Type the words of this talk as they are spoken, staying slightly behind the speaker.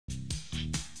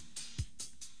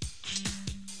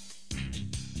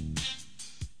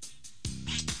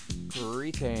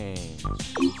Greetings,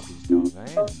 this is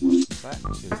Vane, and welcome back to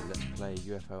Let's Play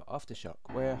UFO Aftershock,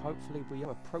 where hopefully we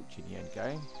are approaching the end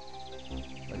game.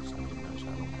 But it's not who knows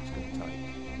how long it's going to take.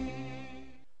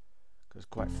 Because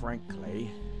quite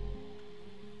frankly...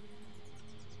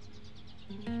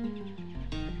 what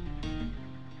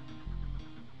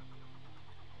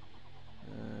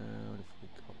have we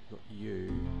got? We've got you.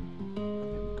 I don't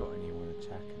think we've got anyone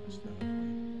attacking us though, have we?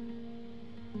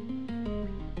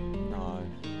 No.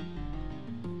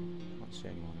 Can't see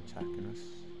anyone attacking us.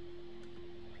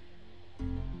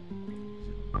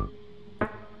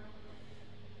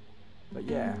 But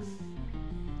yeah,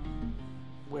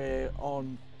 we're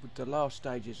on with the last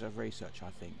stages of research, I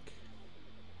think.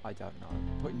 I don't know.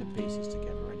 Putting the pieces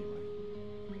together anyway.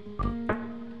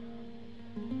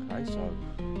 Okay, so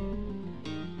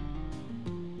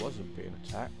wasn't being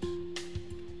attacked. You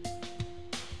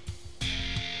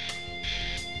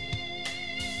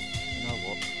know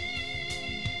what?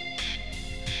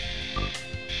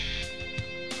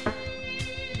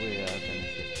 We are going to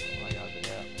shift way over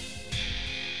there.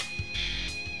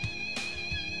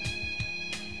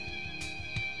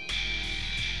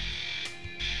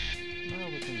 No,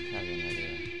 we're going to carry on over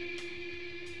there.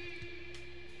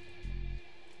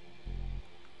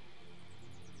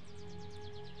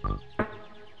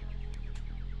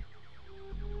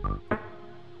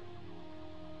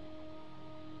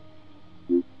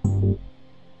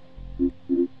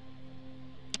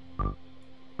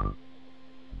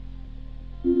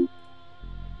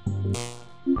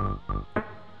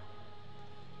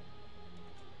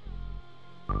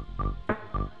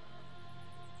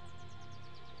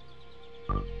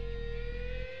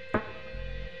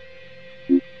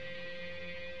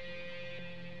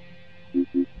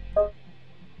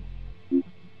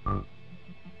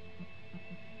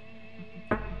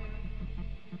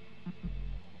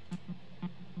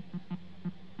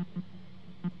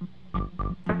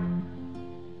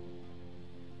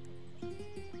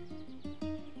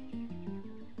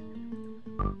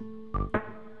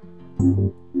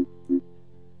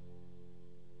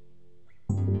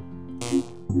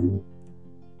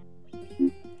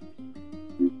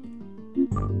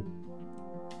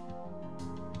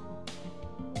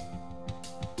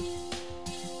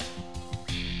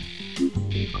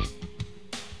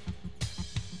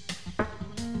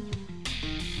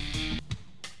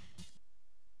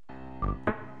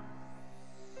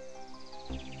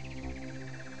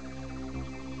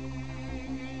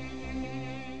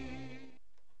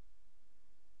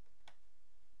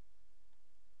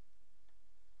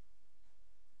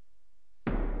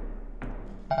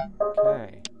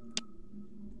 Okay.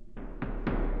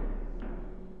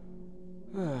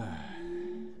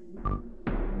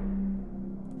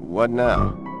 What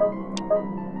now?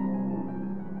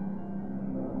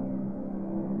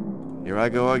 Here I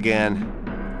go again.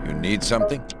 You need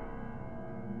something?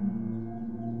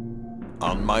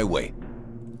 On my way.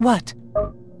 What?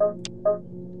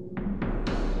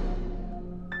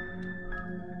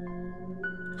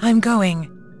 I'm going.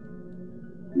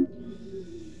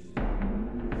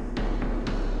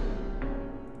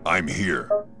 I'm here.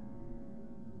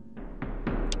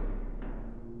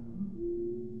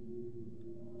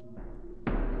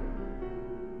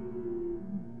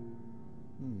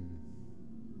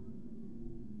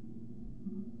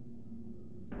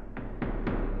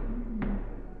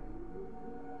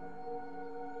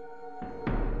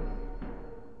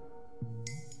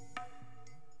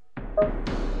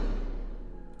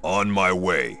 On my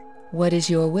way. What is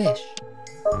your wish?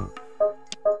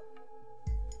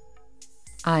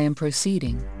 I am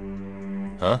proceeding.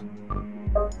 Huh?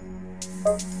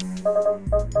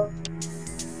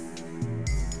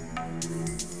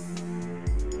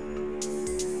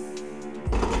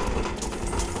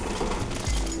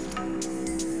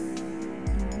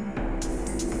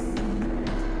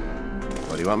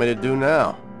 What do you want me to do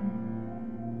now?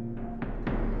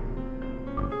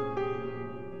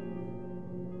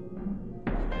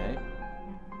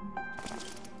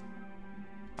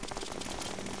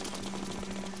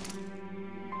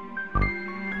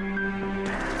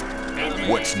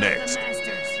 What's next?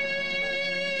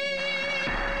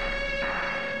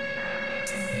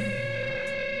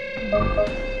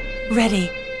 Ready.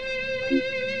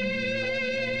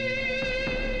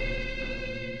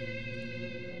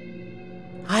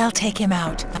 I'll take him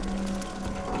out.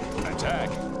 Attack.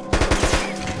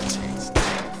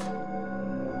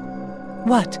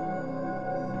 What?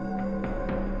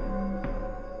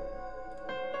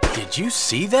 Did you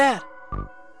see that?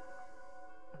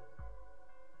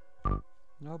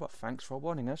 No, but thanks for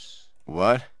warning us.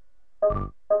 What?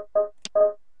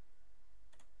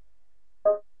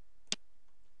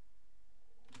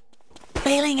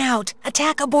 bailing out.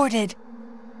 Attack aborted.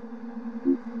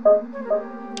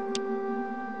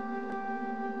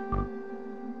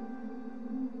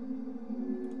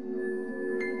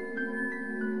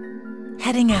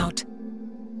 Heading out.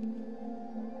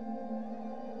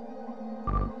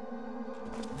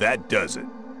 That does it.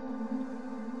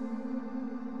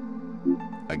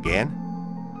 Again?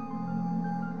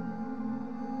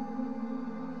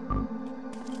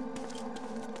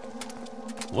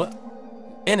 What?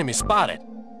 Enemy spotted.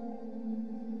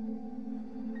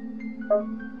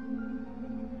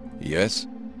 Yes?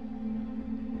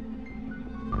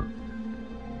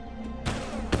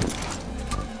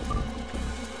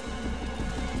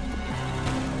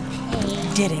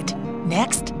 Did it.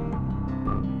 Next.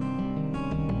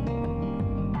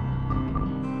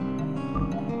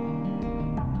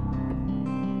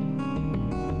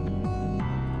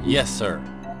 Yes, sir.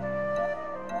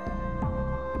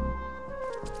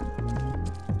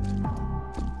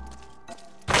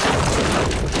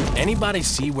 Anybody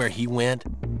see where he went?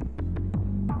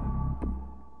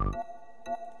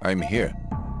 I'm here.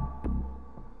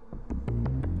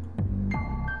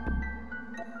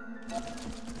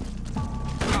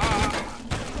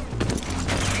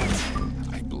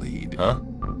 I bleed. Huh?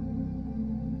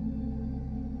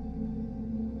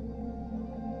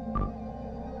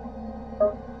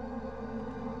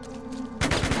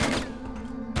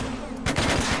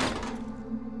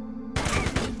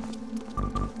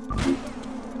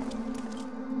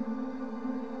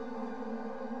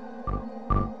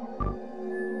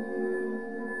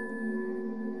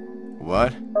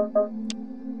 What?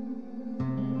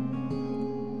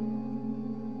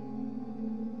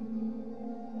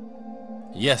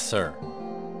 Yes, sir.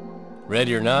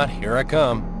 Ready or not, here I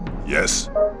come. Yes.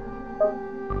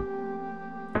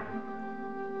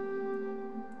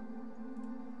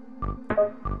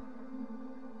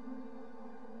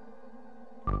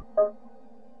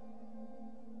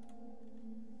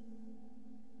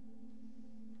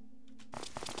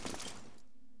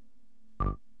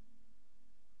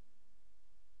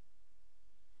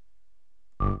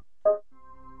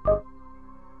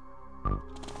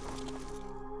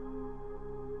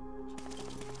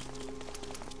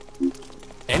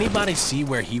 Anybody see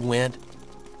where he went?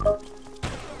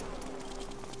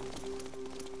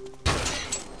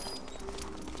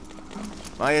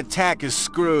 My attack is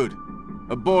screwed.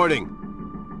 Aborting.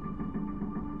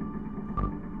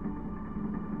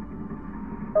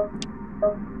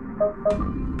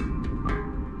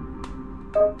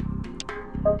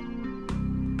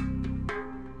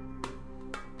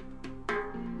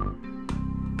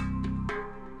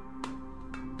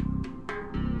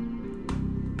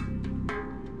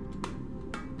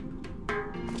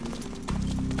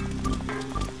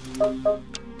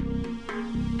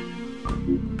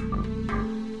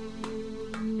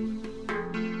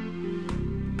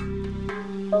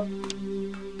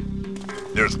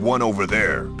 There's one over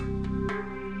there.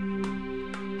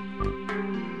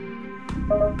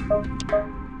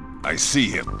 I see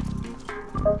him.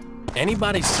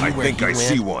 Anybody see I where think he I went?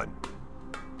 see one.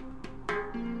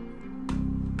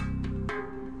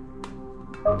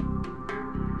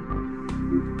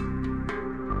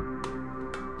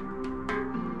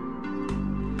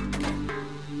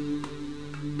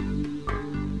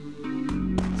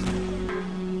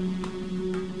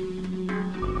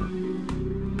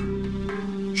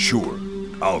 Sure,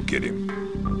 I'll get him.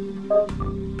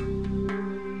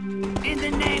 In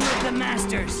the name of the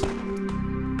Masters!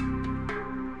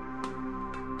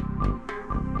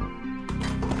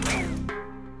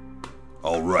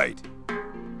 All right.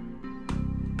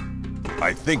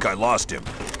 I think I lost him.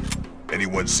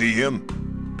 Anyone see him?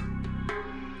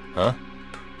 Huh?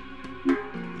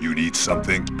 You need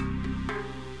something?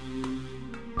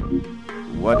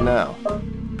 What now?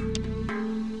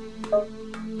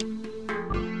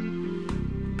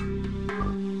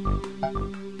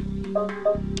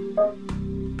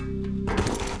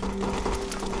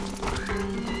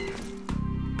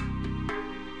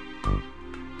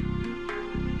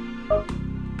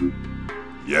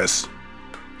 Yes?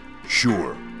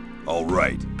 Sure. All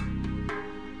right.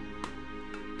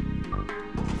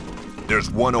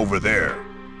 There's one over there.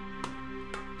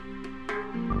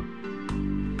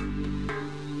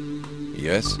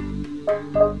 Yes?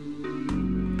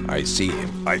 I see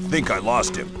him. I think I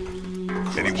lost him.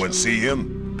 Anyone see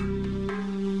him?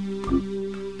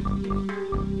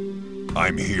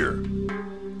 I'm here.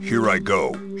 Here I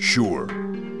go. Sure.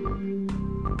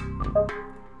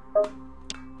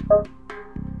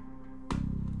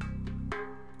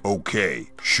 Okay,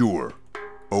 sure.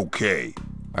 Okay.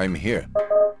 I'm here.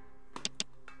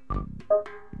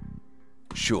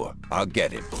 Sure, I'll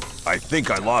get him. I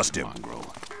think I lost him.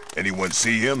 Anyone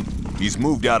see him? He's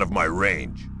moved out of my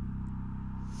range.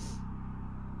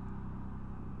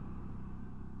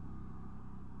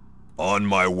 On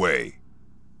my way.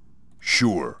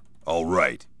 Sure, all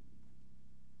right.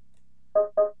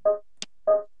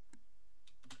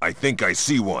 I think I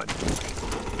see one.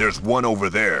 There's one over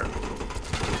there.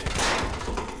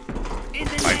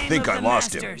 I think I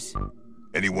lost him.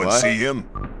 Anyone What? see him?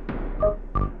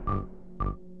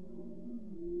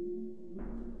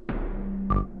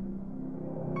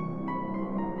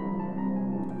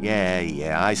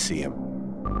 Yeah, I see him.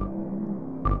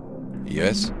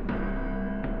 Yes?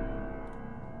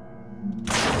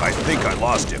 I think I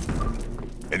lost him.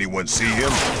 Anyone see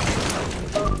him?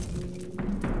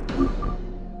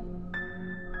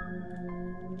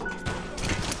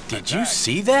 Did you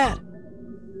see that?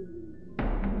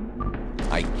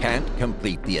 I can't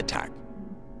complete the attack.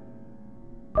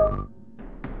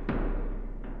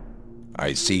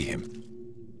 I see him.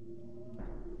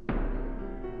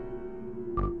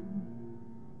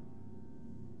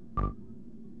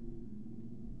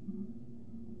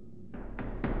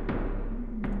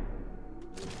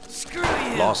 Screw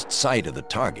you! Lost sight of the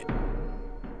target.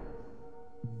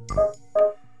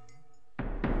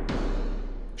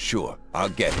 Sure, I'll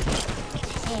get it.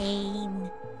 Pain.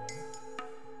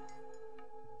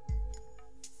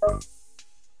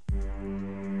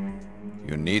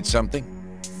 You need something?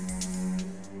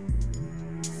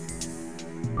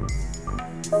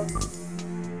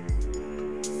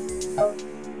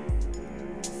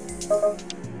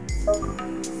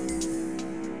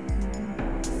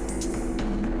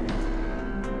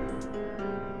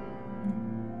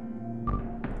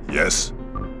 Yes?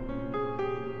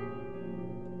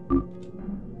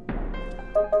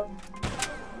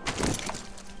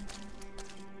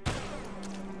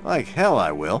 Like hell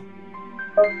I will.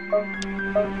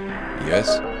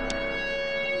 Yes?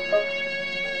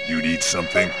 You need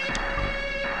something?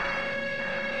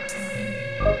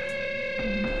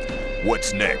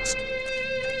 What's next?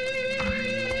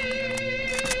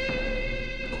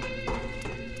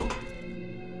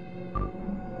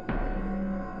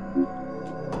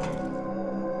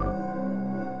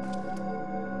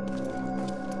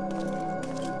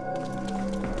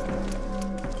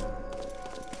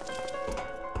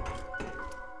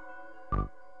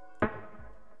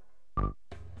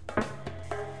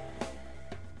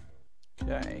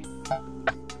 Okay.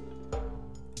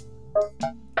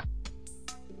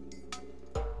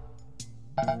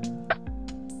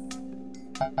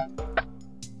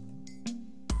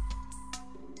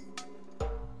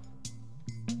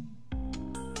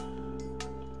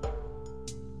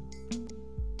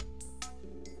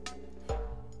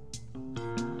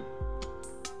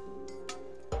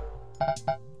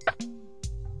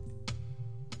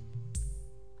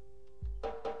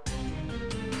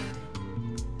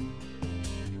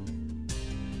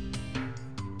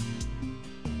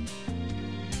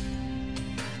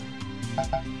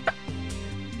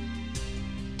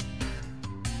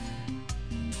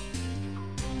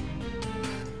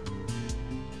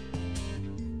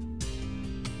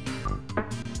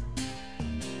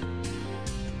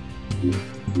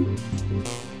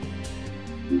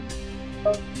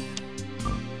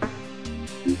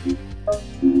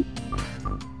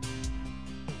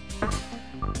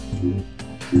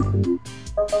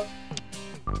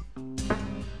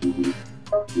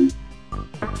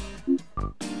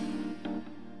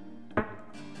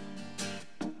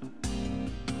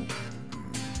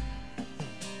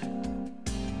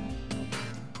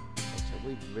 So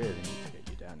we really need to get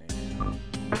you down here.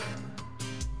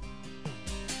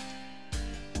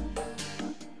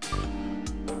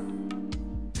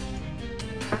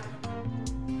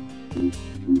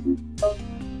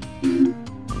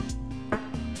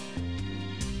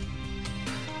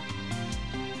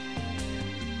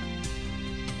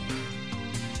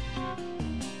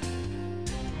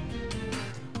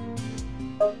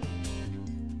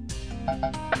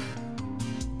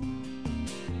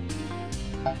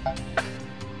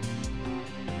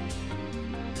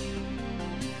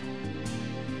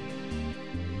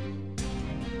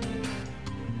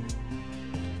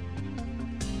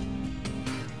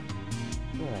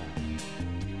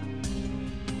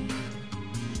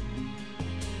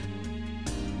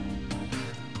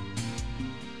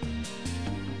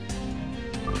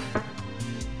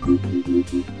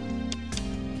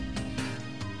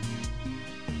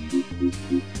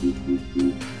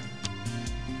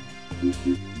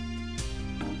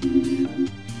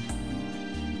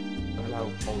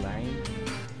 Hello, Pauline.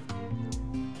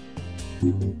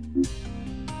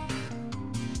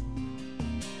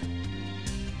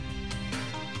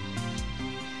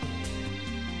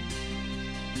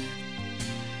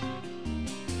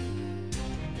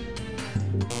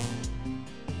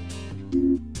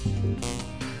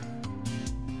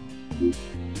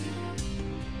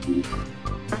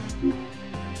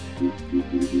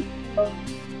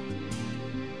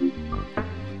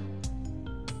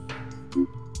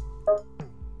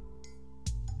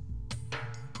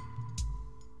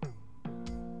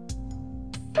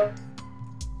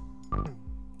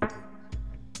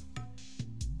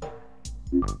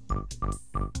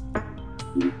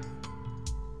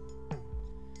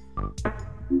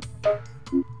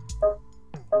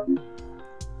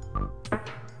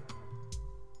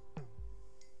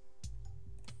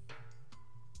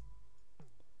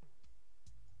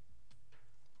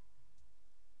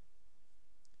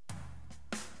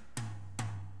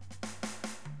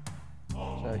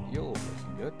 So you're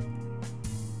looking good.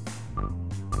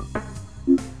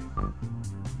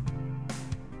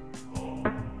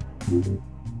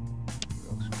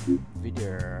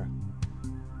 Video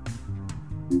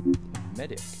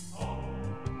medic.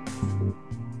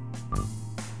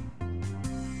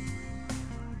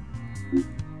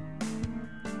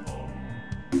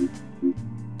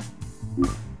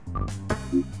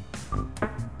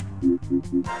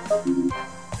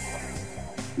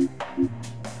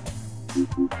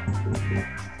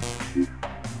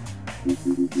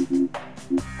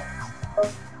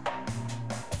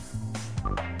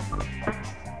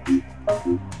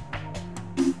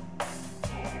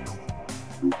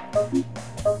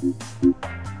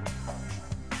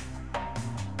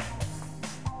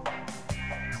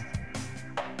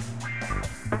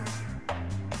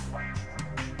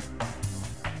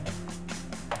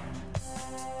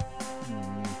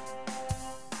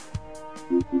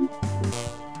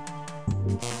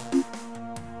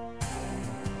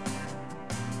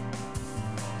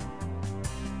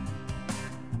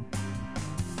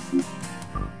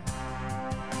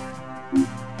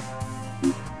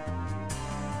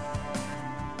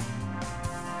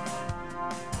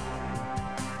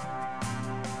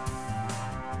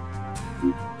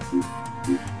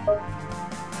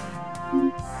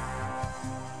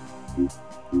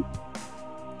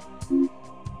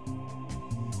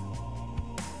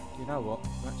 You know what?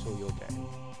 That's all you're getting.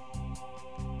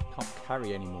 Can't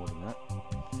carry any more than that.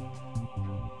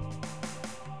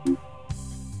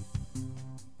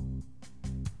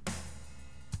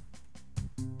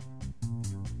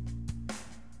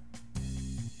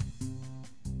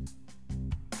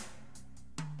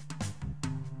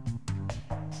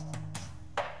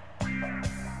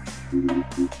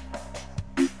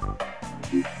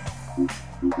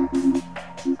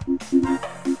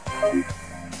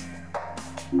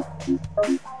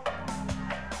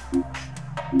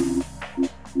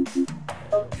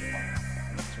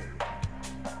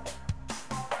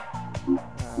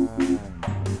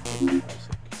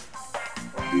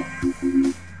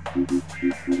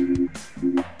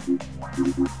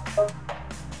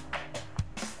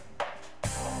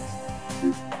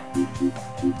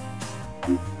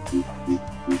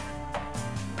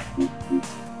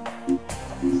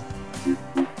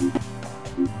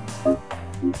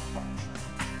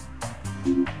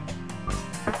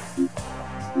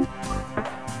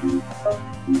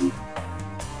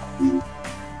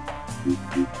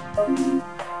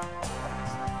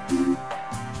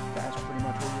 That's pretty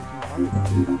much all you can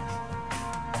carry.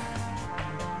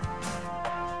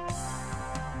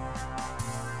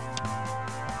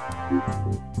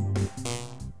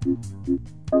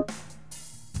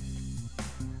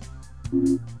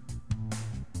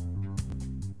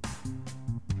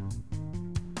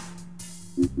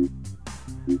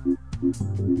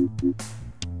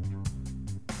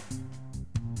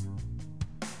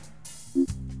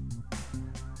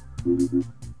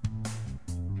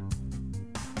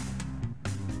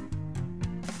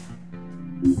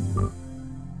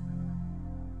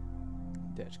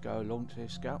 Let's go along to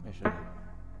this scout mission.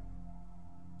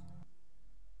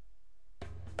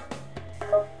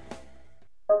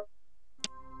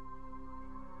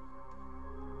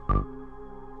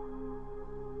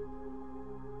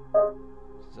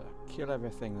 So, kill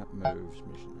everything that moves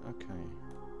mission. Okay.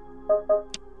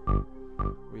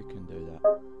 We can do that.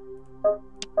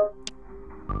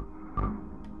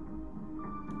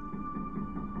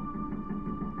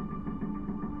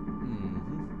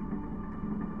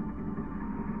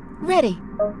 Ready.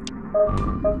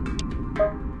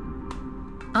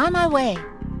 On my way.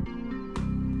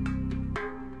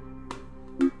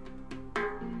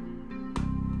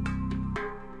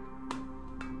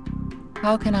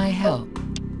 How can I help?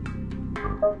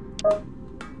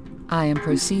 I am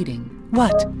proceeding.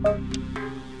 What?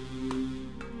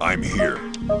 I'm here.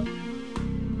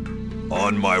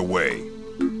 On my way.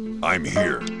 I'm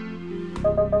here.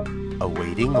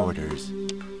 Awaiting orders.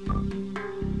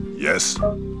 Yes?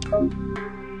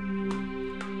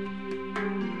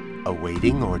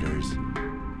 Awaiting orders.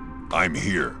 I'm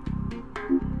here.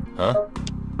 Huh?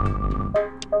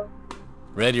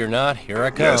 Ready or not, here I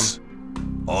come. Yes.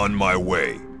 On my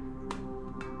way.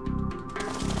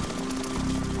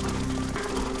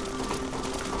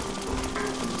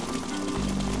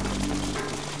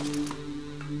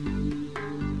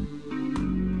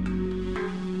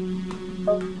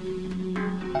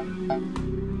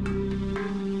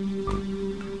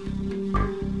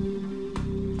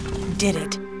 Did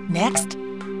it. Next?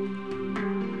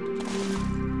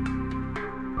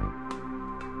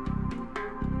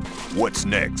 What's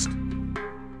next?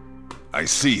 I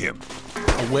see him.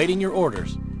 Awaiting your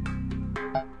orders.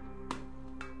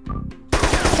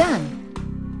 Done.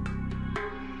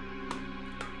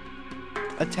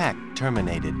 Attack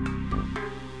terminated.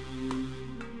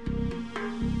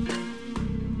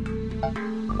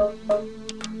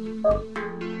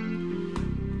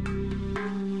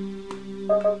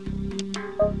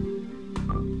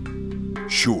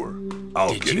 Sure.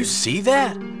 I'll Did get you him. see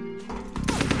that?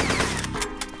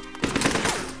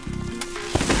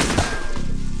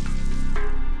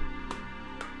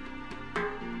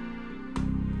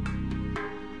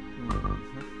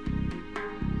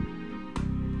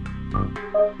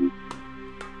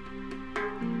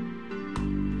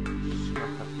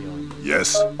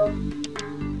 Yes.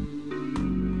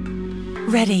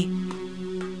 Ready.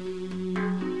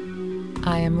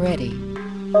 I am ready.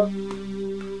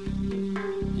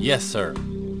 Yes, sir.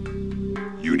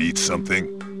 You need something?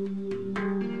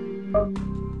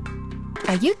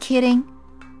 Are you kidding?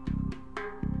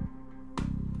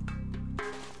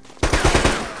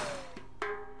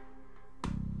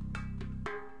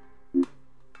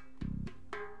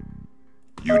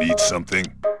 You need something?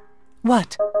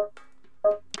 What?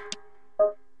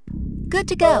 Good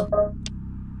to go.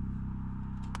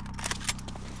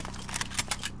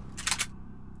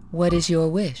 What is your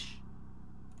wish?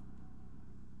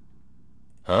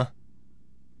 Huh?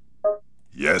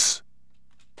 Yes.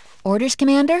 Orders,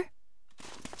 Commander?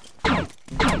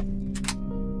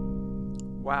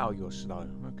 Wow, you're slow.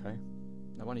 Okay.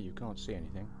 No wonder you can't see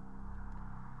anything.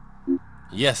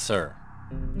 Yes, sir.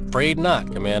 Afraid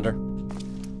not, Commander.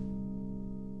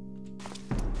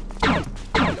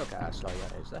 Look at how slow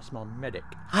that is. That's my medic.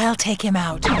 I'll take him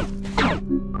out.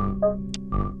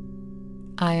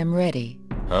 I am ready.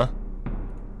 Huh?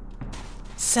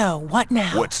 So, what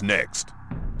now? What's next?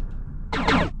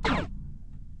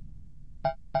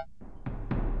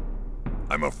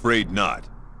 I'm afraid not.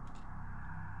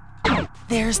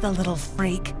 There's the little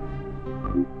freak.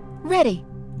 Ready.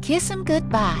 Kiss him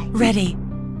goodbye. Ready.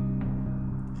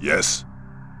 Yes.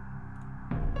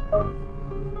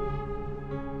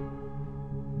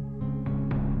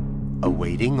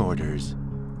 Awaiting orders.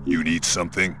 You need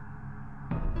something?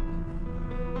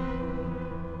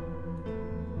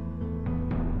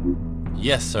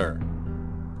 Yes, sir.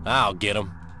 I'll get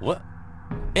him. What?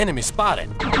 Enemy spotted.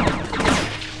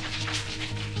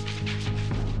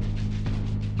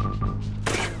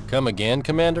 Come again,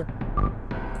 Commander?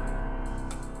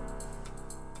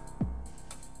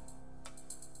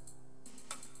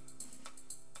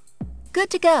 Good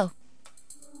to go.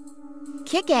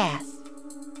 Kick ass.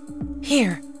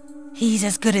 Here. He's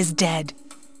as good as dead.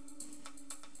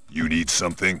 You need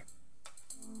something?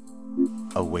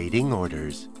 Awaiting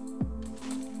orders.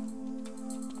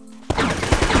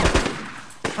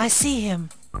 I see him.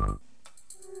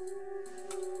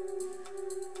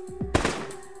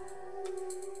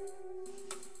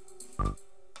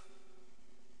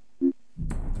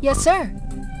 Yes, sir.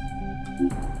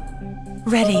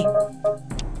 Ready.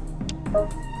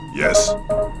 Yes.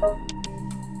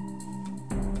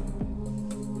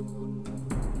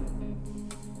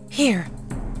 Here.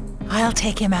 I'll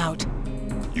take him out.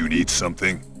 You need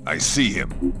something? I see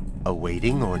him.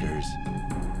 Awaiting orders.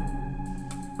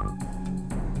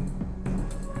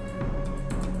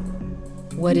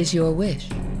 What is your wish?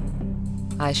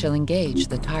 I shall engage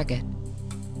the target.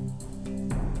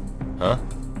 Huh?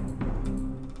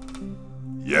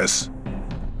 Yes.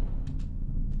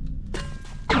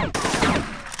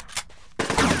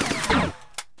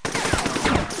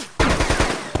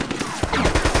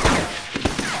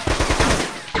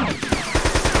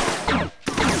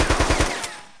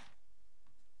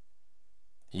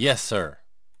 Yes, sir.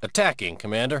 Attacking,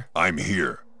 Commander. I'm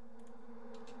here.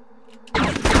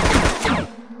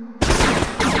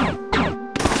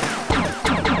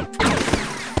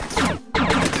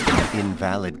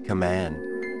 Invalid command.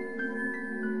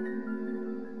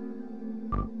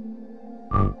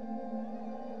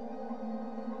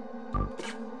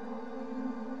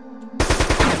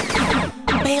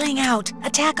 Bailing out.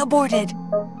 Attack aborted.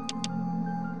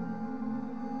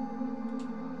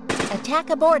 Attack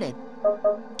aborted.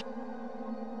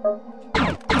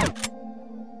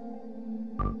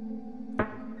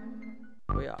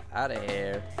 We are out of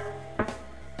here.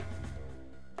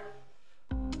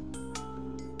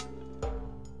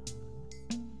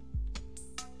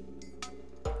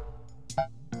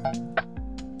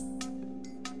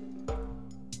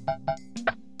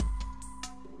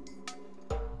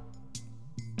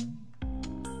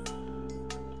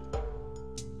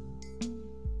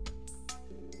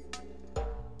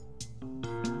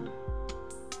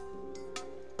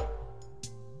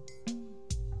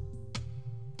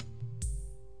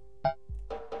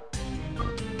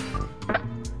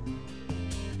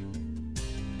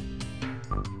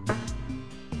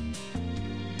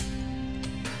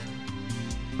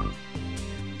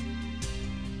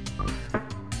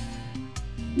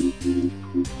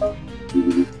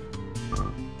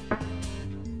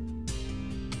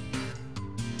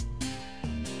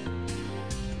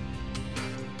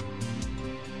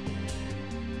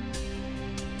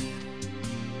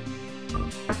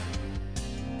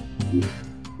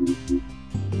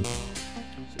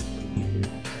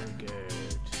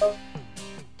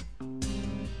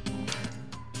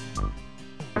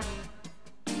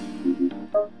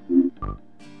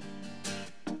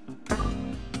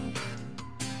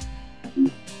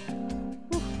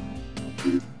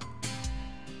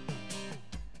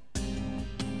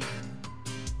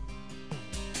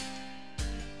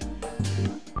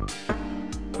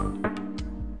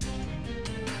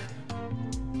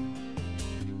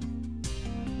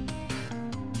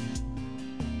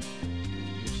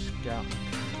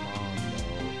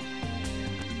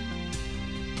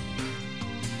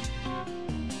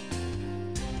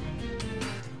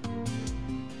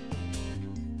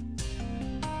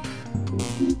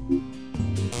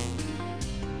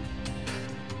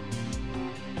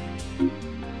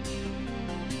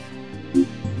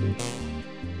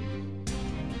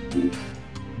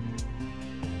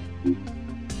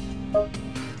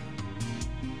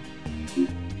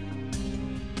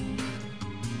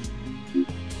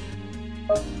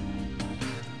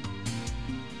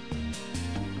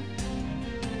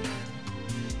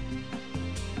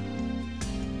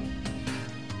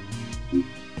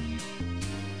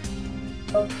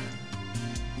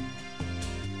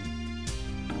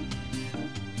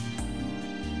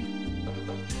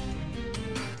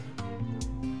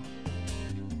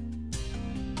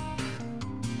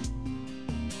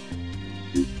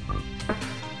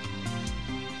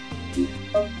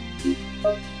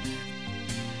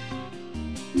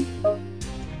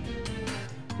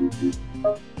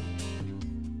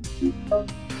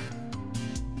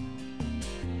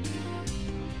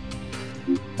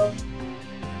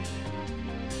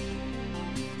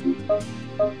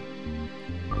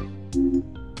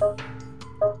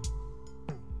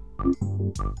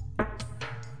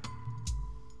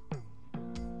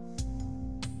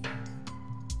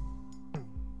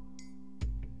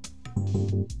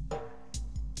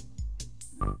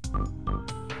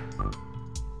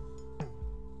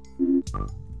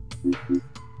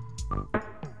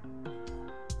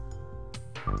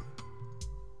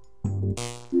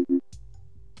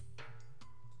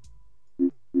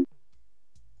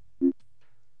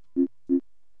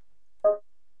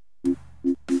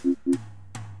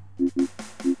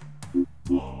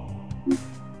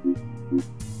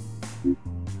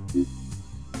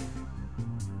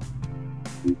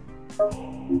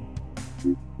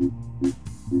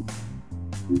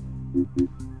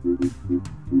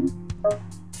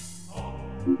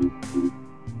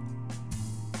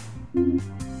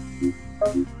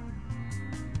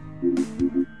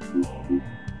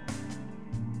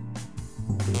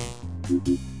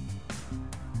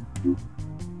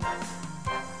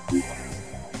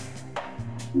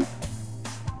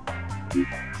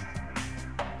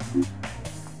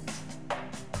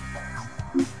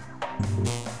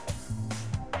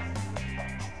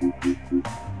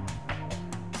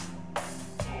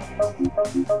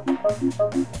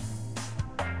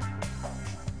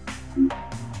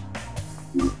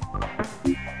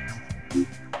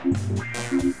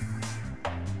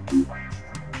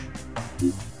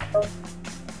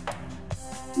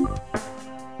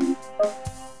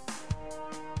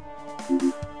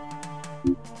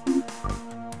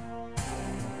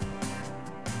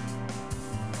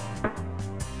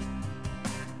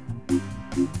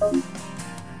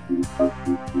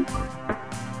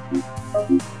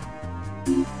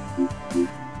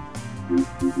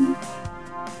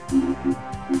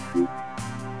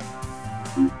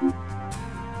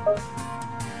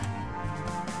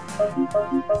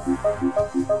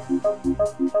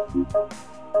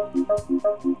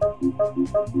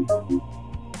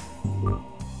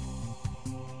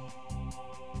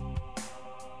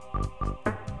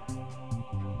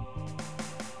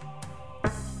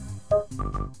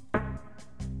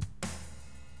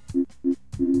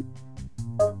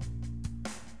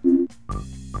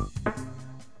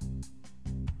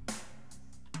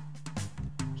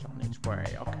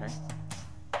 way, okay.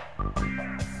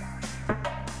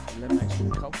 Eliminate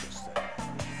some cultists then.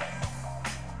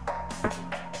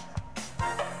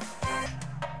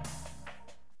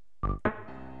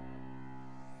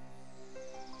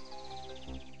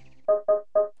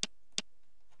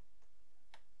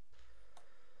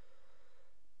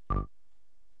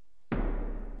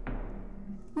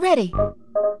 Ready.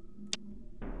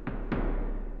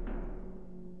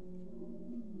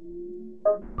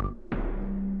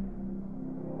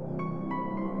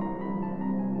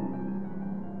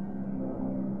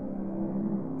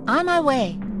 On my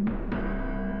way.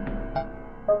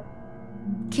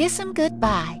 Kiss him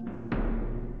goodbye.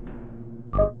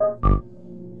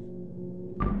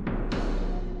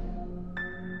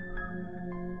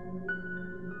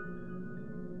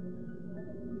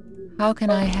 How can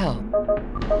I help?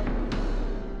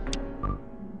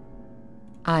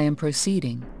 I am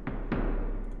proceeding.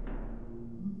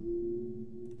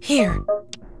 Here.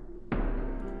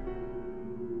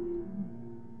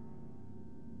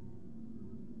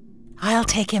 I'll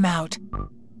take him out.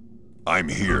 I'm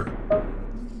here.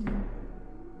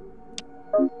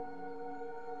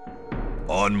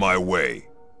 On my way.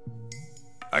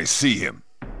 I see him.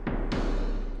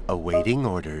 Awaiting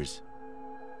orders.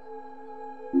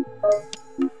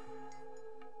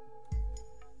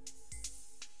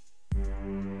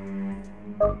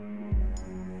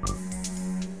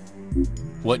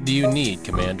 What do you need,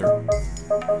 Commander?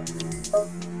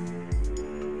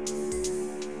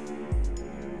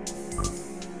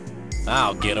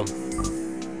 I'll get him.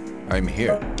 I'm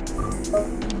here.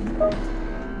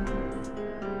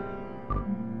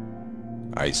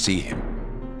 I see him.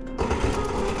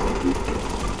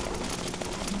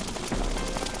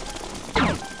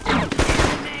 In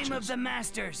the name of the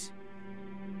Masters.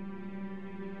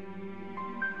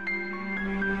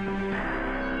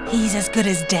 He's as good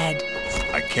as dead.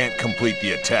 I can't complete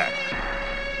the attack.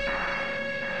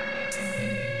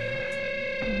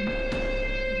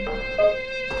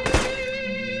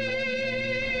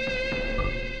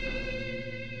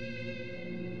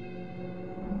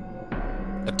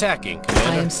 Attacking, I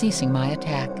Commander. am ceasing my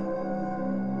attack.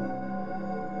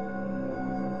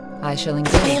 I shall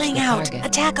engage Bailing the out. target.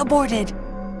 Attack aborted.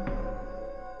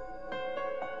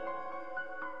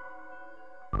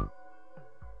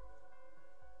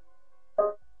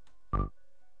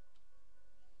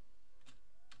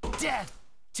 Death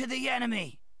to the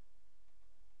enemy.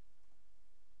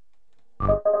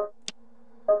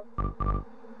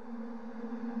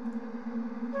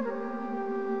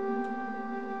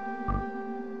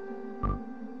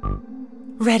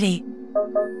 Ready.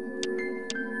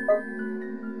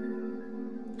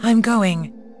 I'm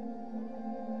going.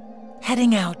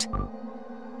 Heading out.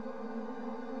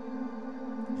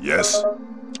 Yes?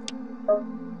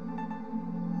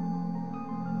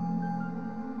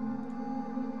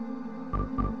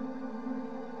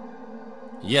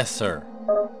 Yes, sir.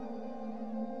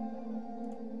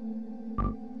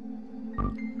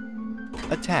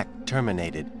 Attack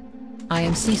terminated. I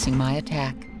am ceasing my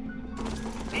attack.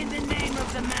 In the name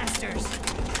of the Masters.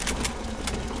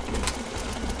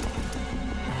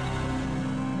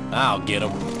 I'll get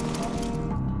him.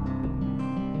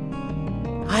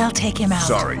 I'll take him out.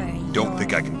 Sorry, don't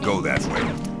think I can go that way.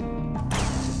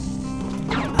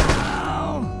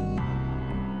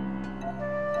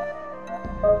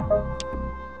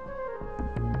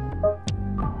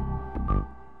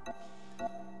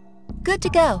 Good to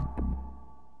go.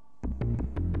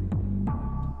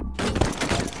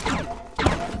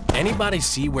 Anybody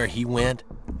see where he went?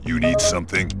 You need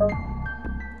something?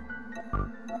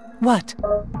 What?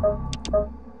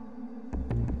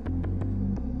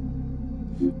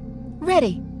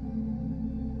 Ready.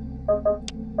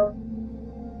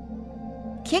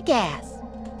 Kick ass.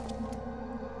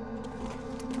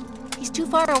 He's too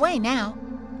far away now.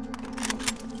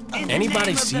 In the Anybody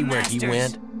name of see the where he Masters.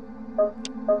 went?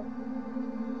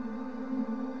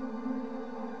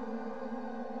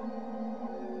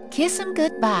 Kiss him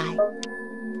goodbye.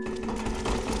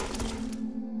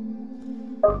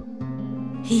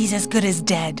 He's as good as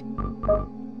dead.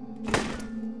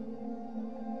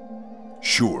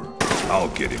 Sure, I'll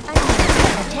get him.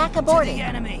 Attack To aborted. the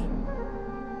enemy.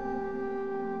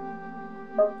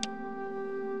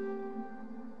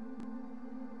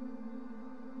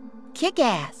 Kick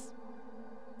ass.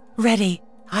 Ready.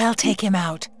 I'll take him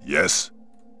out. Yes?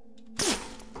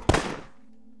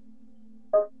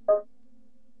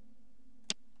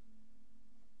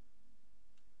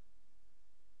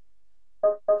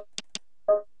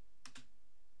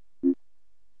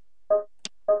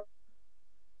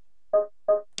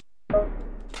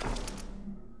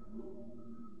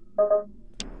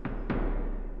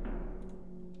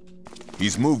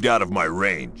 He's moved out of my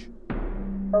range.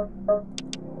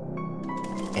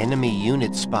 Enemy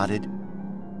unit spotted.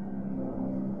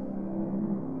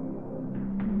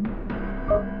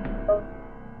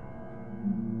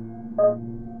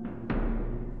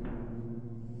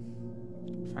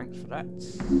 Thanks for that.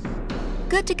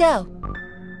 Good to go.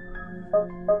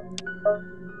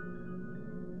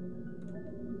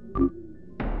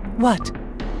 What?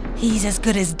 He's as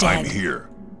good as dead. I'm here.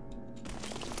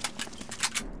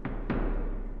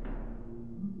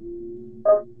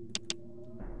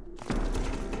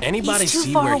 Anybody He's too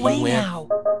see far where away he went? now.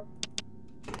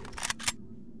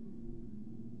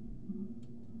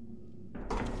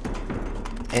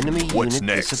 Enemy What's unit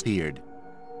next? disappeared.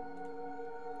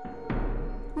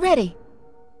 Ready.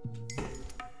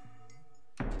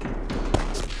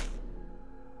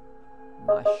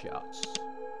 Nice shots.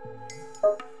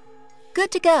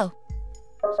 Good to go.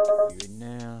 You in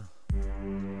now.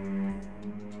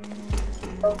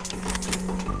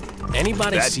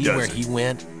 Anybody That see does where it. he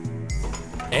went?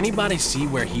 Anybody see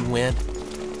where he went?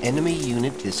 Enemy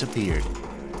unit disappeared.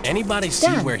 Anybody see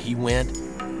Done. where he went?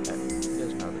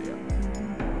 There's nobody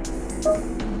up.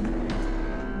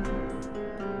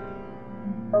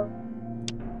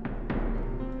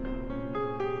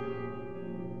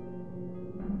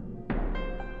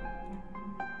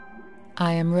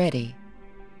 I am ready.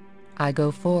 I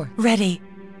go forth. Ready.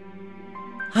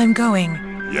 I'm going.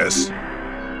 Yes.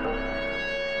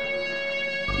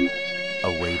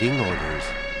 Awaiting orders.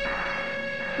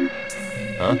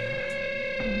 Huh?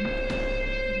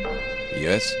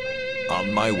 Yes,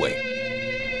 on my way.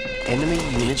 Enemy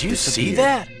unit Did you disappeared. see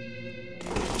that?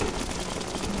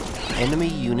 Enemy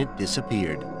unit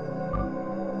disappeared.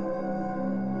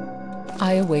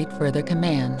 I await further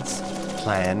commands.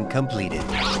 Plan completed.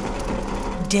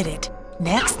 Did it.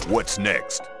 Next? What's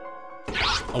next?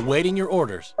 Awaiting your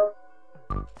orders.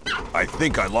 I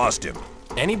think I lost him.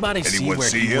 Anybody see Anyone where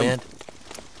see he him? went?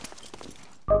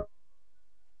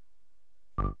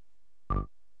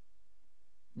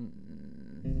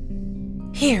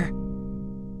 Here.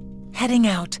 Heading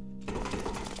out.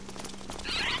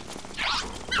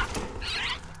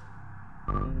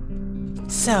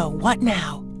 So, what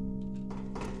now?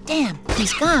 Damn,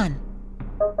 he's gone.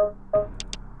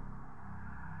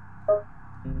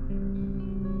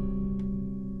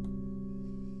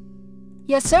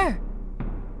 Yes, sir.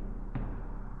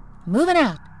 Moving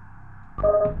out.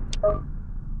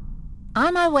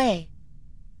 On my way.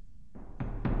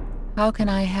 How can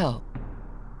I help?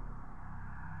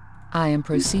 I am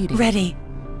proceeding. Ready.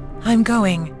 I'm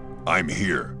going. I'm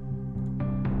here.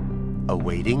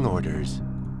 Awaiting orders.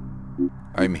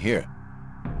 I'm here.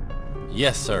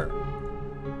 Yes, sir.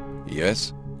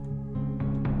 Yes?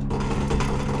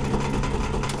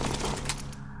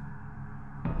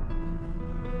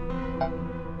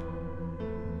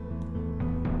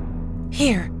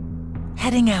 Here.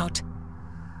 Heading out.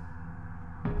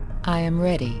 I am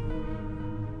ready.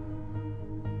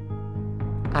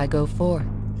 I go forth.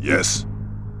 Yes.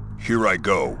 Here I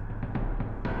go.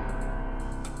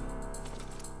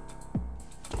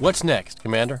 What's next,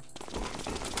 Commander?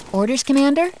 Orders,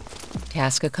 Commander?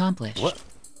 Task accomplished. What?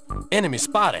 Enemy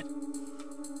spotted.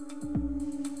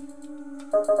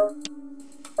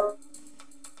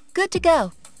 Good to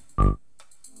go.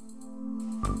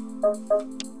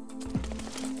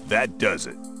 That does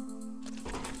it.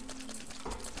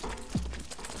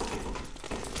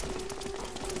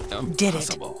 Did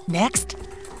it. Next?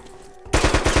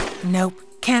 Nope.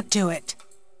 Can't do it.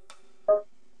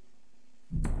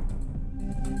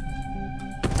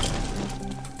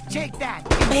 Take that.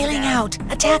 Bailing out.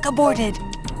 Attack aborted.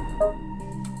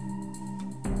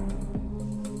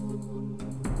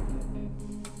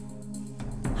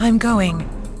 I'm going.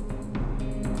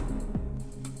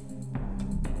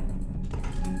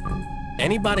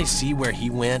 Anybody see where he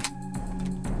went?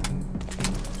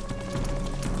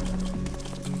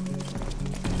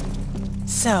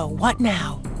 So, what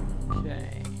now?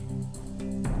 Okay.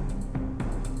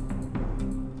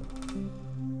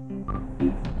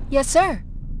 Yes, sir.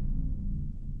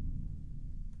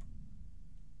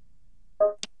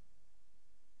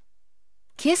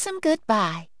 Kiss him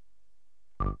goodbye.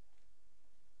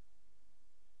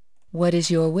 What is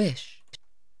your wish?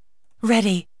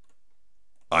 Ready.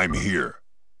 I'm here.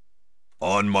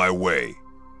 On my way.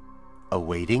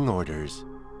 Awaiting orders.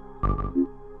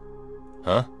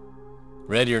 Huh?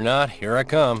 Ready or not, here I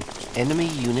come. Enemy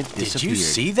unit disappeared. Did you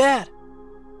see that?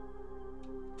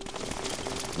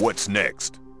 What's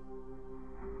next?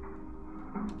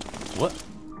 What?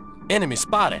 Enemy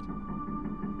spotted.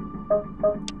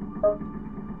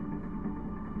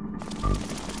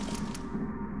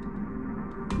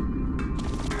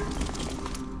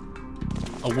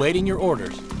 Awaiting your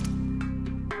orders.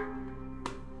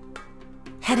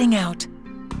 Heading out.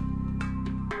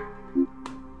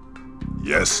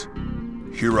 Yes.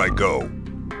 Here I go.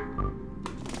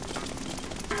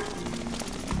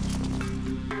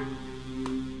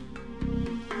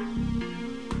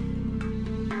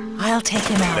 I'll take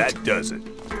him out. That does it.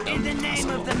 In the name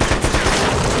of the master.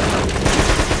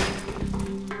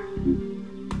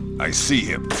 I see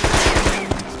him.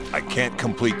 I can't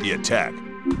complete the attack.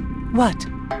 What?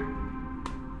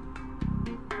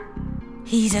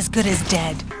 He's as good as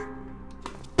dead.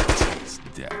 It's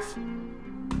death.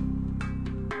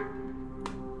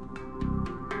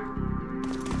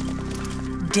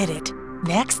 Did it.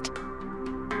 Next?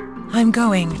 I'm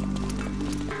going.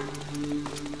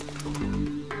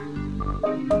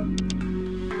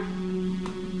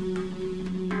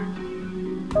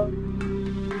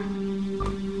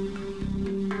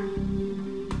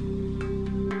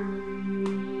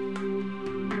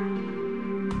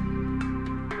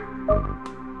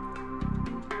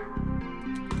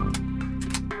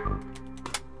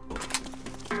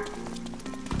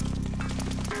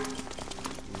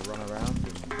 Run around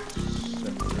and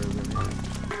set through everything.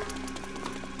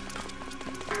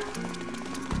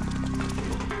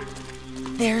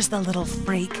 There's the little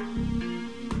freak.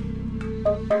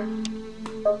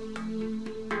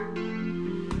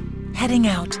 Heading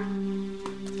out.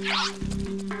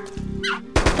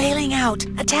 Bailing out.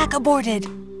 Attack aborted.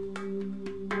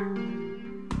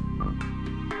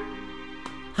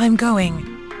 I'm going.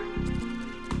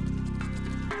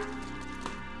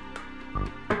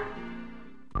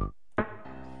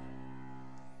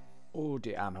 All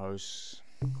the ammos.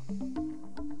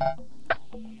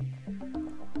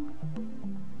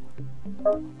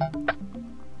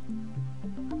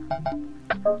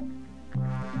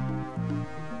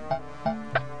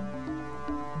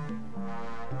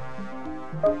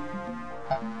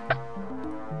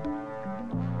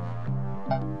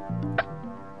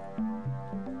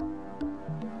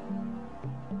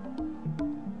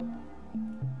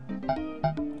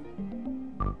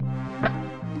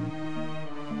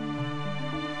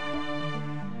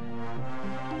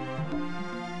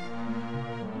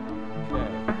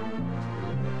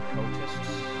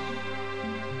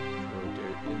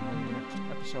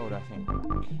 Episode, I think.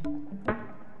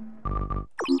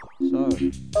 So,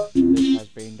 this has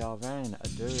been Vane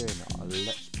doing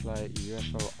Let's Play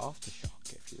UFO Aftershock.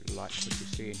 If you like what you're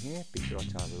seeing here, be sure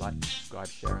to like, subscribe,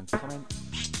 share and comment.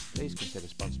 Please consider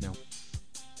sponsoring me